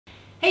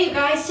Hey you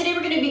guys, today we're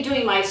going to be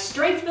doing my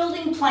strength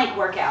building plank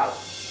workout.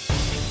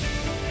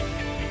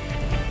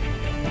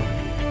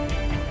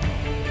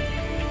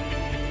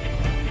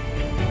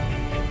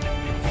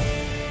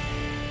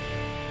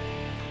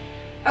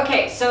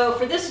 Okay, so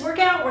for this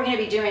workout we're going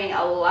to be doing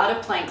a lot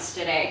of planks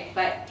today,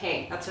 but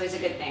hey, that's always a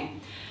good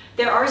thing.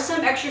 There are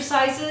some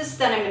exercises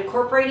that I'm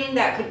incorporating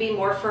that could be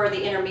more for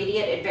the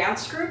intermediate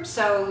advanced group,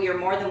 so you're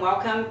more than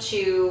welcome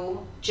to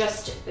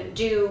just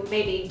do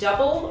maybe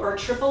double or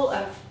triple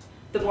of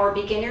the more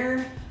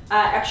beginner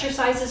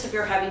exercises if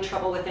you're having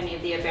trouble with any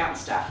of the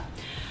advanced stuff.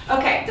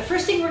 Okay, the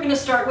first thing we're going to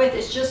start with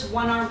is just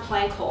one arm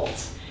plank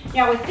holds.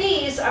 Now with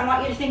these, I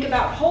want you to think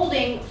about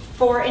holding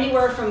for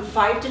anywhere from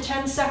 5 to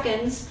 10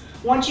 seconds.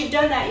 Once you've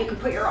done that, you can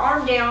put your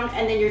arm down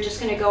and then you're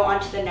just going to go on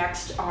to the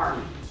next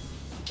arm.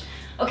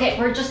 Okay,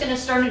 we're just going to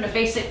start in a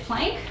basic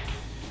plank.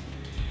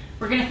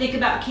 We're going to think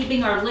about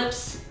keeping our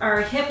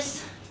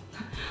hips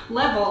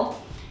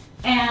level,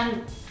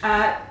 and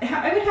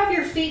I would have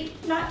your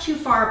feet not too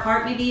far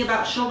apart, maybe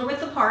about shoulder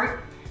width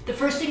apart. The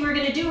first thing we're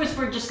going to do is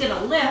we're just going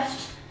to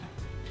lift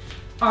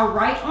our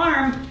right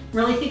arm,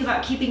 really think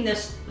about keeping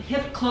this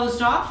hip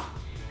closed off,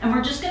 and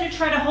we're just going to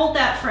try to hold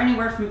that for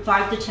anywhere from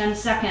 5 to 10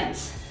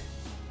 seconds.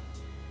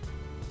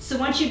 So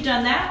once you've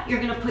done that,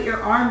 you're going to put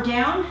your arm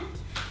down,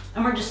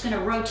 and we're just going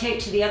to rotate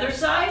to the other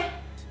side.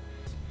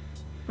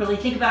 Really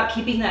think about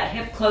keeping that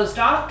hip closed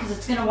off because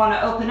it's going to want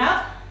to open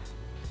up.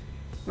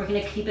 We're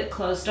going to keep it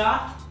closed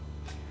off.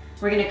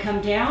 We're going to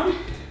come down.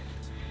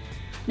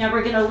 Now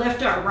we're going to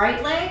lift our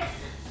right leg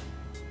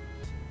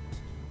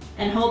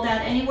and hold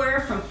that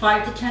anywhere from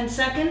 5 to 10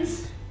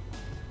 seconds.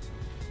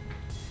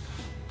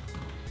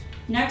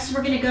 Next,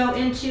 we're going to go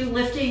into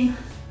lifting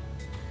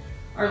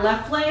our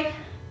left leg,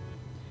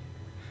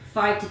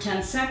 5 to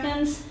 10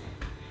 seconds,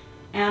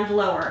 and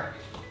lower.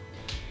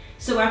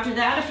 So after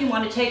that, if you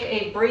want to take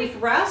a brief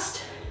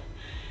rest,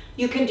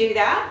 you can do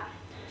that.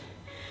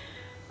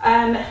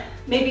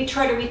 Maybe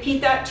try to repeat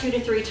that 2 to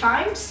 3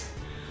 times.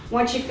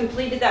 Once you've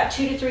completed that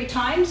 2 to 3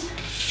 times,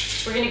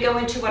 we're going to go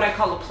into what I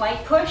call a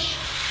plank push.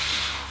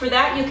 For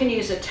that, you can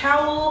use a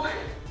towel,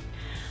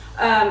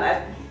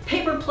 a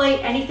paper plate,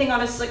 anything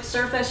on a slick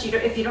surface.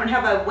 If you don't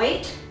have a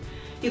weight,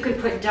 you can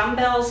put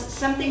dumbbells,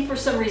 something for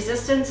some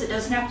resistance. It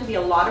doesn't have to be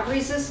a lot of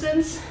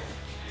resistance.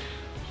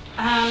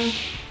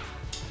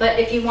 But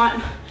if you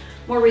want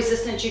more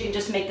resistance, you can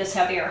just make this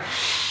heavier.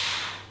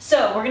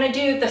 So we're going to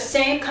do the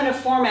same kind of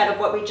format of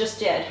what we just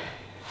did.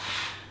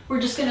 We're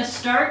just going to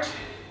start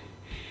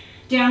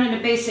down in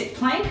a basic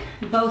plank,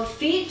 both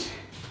feet,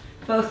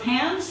 both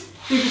hands.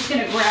 You're just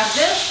going to grab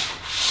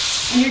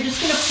this and you're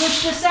just going to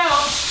push this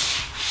out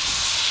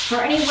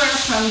for anywhere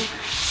from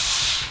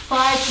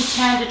 5 to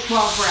 10 to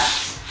 12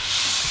 reps.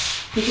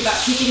 Think about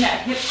keeping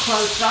that hip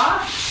closed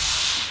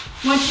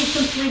off. Once you've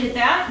completed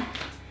that,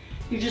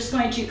 you're just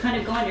going to kind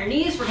of go on your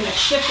knees. We're going to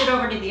shift it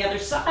over to the other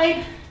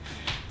side.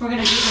 We're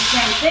going to do the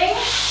same thing.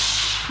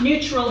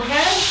 Neutral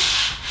head.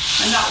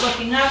 I'm not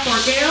looking up or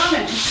down.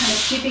 I'm just kind of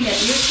keeping it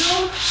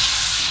neutral.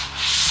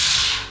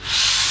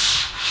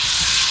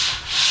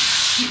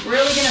 You're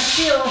really going to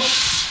feel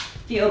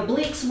the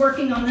obliques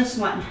working on this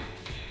one.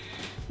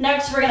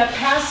 Next, we're going to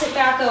pass it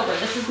back over.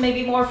 This is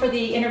maybe more for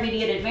the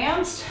intermediate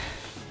advanced.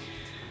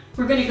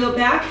 We're going to go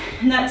back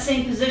in that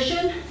same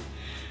position.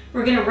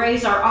 We're going to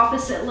raise our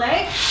opposite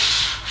leg.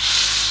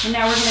 And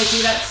now we're going to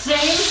do that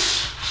same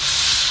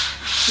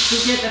as we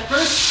did the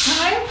first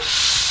time.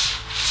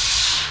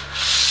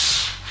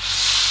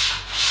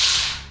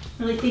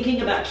 Really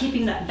thinking about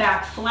keeping that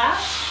back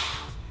flat.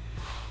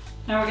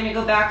 Now we're going to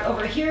go back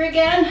over here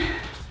again.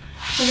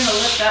 We're going to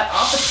lift that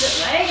opposite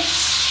leg.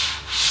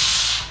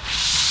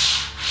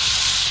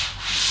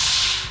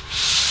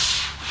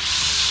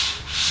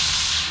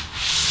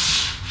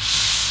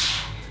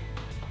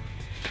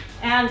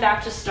 And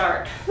back to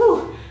start.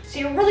 Whew. So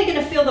you're really going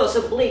to feel those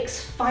obliques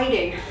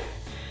fighting.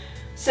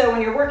 So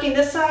when you're working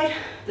this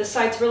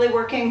side's really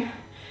working.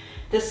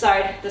 This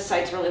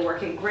side's really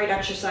working. Great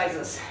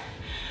exercises.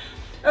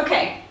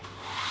 Okay.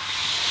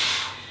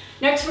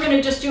 Next we're going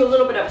to just do a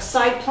little bit of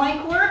side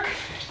plank work.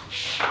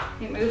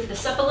 Let me move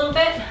this up a little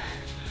bit.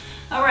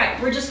 All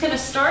right, we're just going to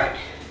start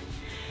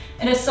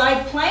in a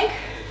side plank.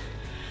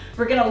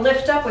 We're going to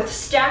lift up with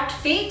stacked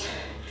feet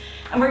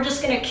and we're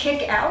just going to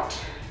kick out.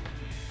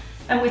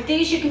 And with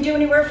these, you can do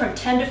anywhere from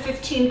 10 to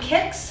 15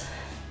 kicks.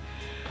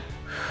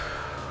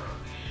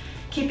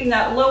 Keeping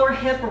that lower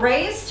hip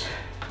raised.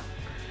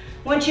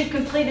 Once you've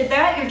completed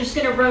that, you're just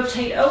going to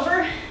rotate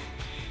over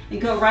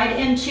and go right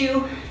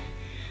into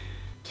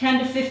 10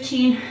 to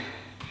 15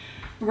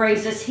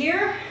 raises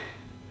here.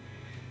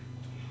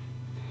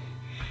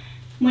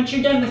 Once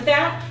you're done with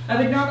that, I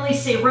would normally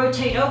say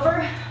rotate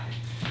over.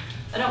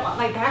 I don't want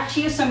my back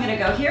to you, so I'm going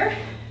to go here.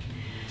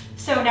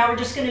 So now we're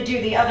just going to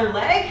do the other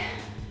leg.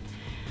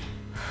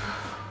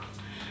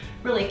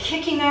 Really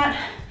kicking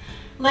that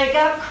leg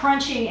up,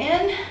 crunching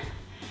in,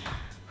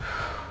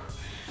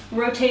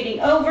 rotating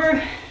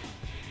over,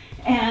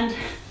 and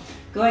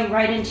going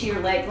right into your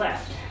leg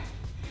lift.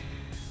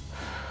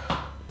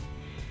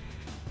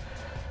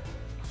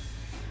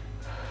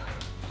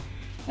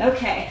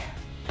 Okay,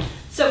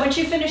 so once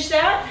you finish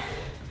that,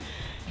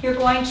 you're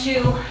going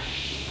to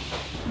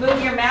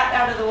move your mat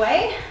out of the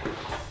way.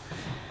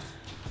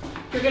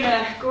 You're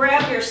gonna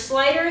grab your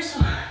sliders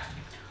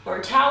or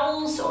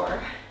towels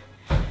or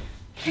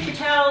paper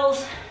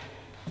towels,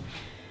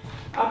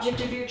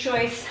 object of your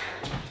choice.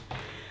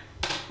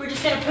 We're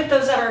just gonna put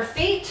those at our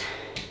feet.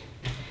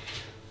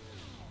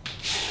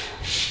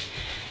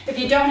 If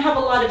you don't have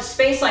a lot of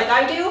space like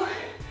I do,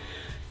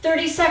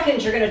 30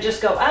 seconds, you're gonna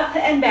just go up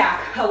and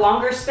back. A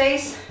longer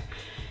space,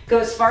 go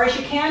as far as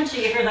you can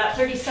till you hear that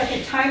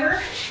 30-second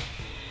timer.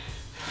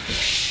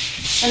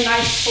 A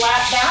nice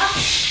flat back.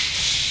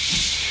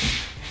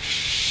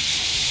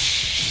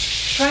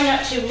 Try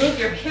not to move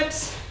your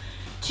hips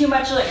too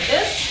much like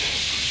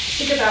this.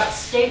 Think about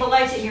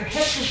stabilizing your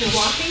hips as you're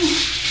walking.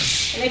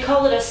 And they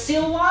call it a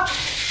seal walk.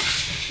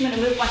 I'm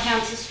gonna move my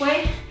hands this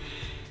way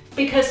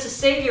because to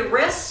save your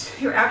wrists,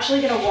 you're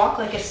actually gonna walk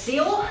like a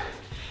seal.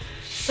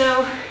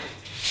 So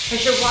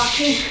as you're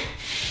walking,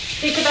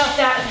 think about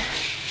that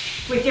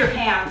with your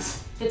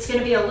hands. It's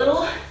gonna be a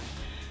little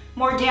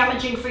more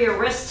damaging for your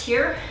wrists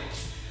here.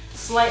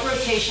 Slight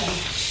rotation.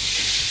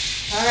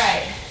 All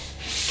right,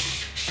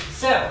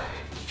 so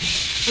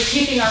we're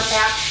keeping our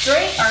back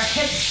straight, our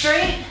hips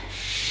straight,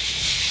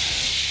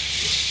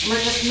 and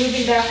we're just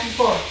moving back and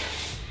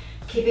forth,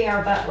 keeping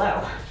our butt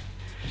low.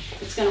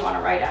 It's gonna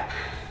wanna right up.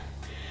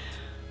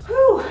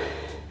 Whew.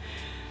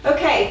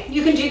 Okay,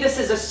 you can do this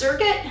as a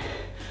circuit,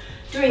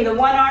 doing the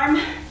one arm,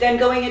 then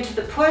going into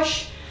the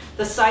push,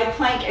 the side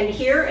plank and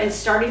here, and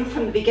starting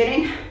from the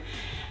beginning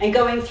and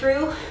going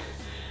through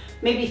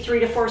maybe 3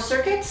 to 4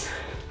 circuits,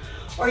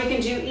 or you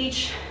can do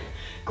each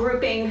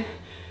grouping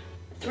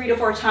 3 to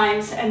 4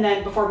 times and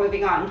then before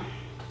moving on.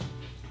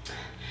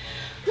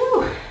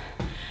 Whew.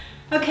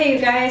 Okay, you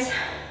guys,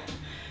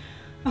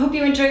 I hope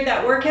you enjoyed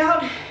that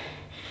workout.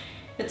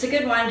 It's a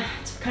good one.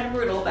 It's kind of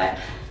brutal, but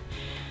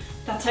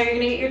that's how you're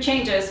gonna get your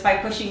changes, by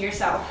pushing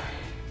yourself.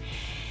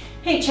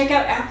 Hey, check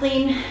out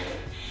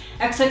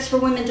Athlean-XX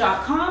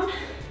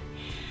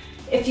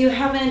If you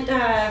haven't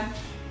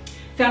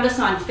found us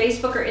on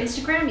Facebook or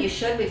Instagram, you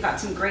should. We've got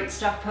some great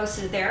stuff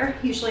posted there,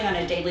 usually on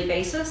a daily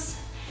basis.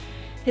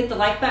 Hit the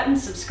like button,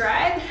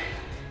 subscribe,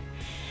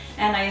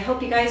 and I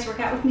hope you guys work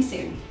out with me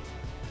soon.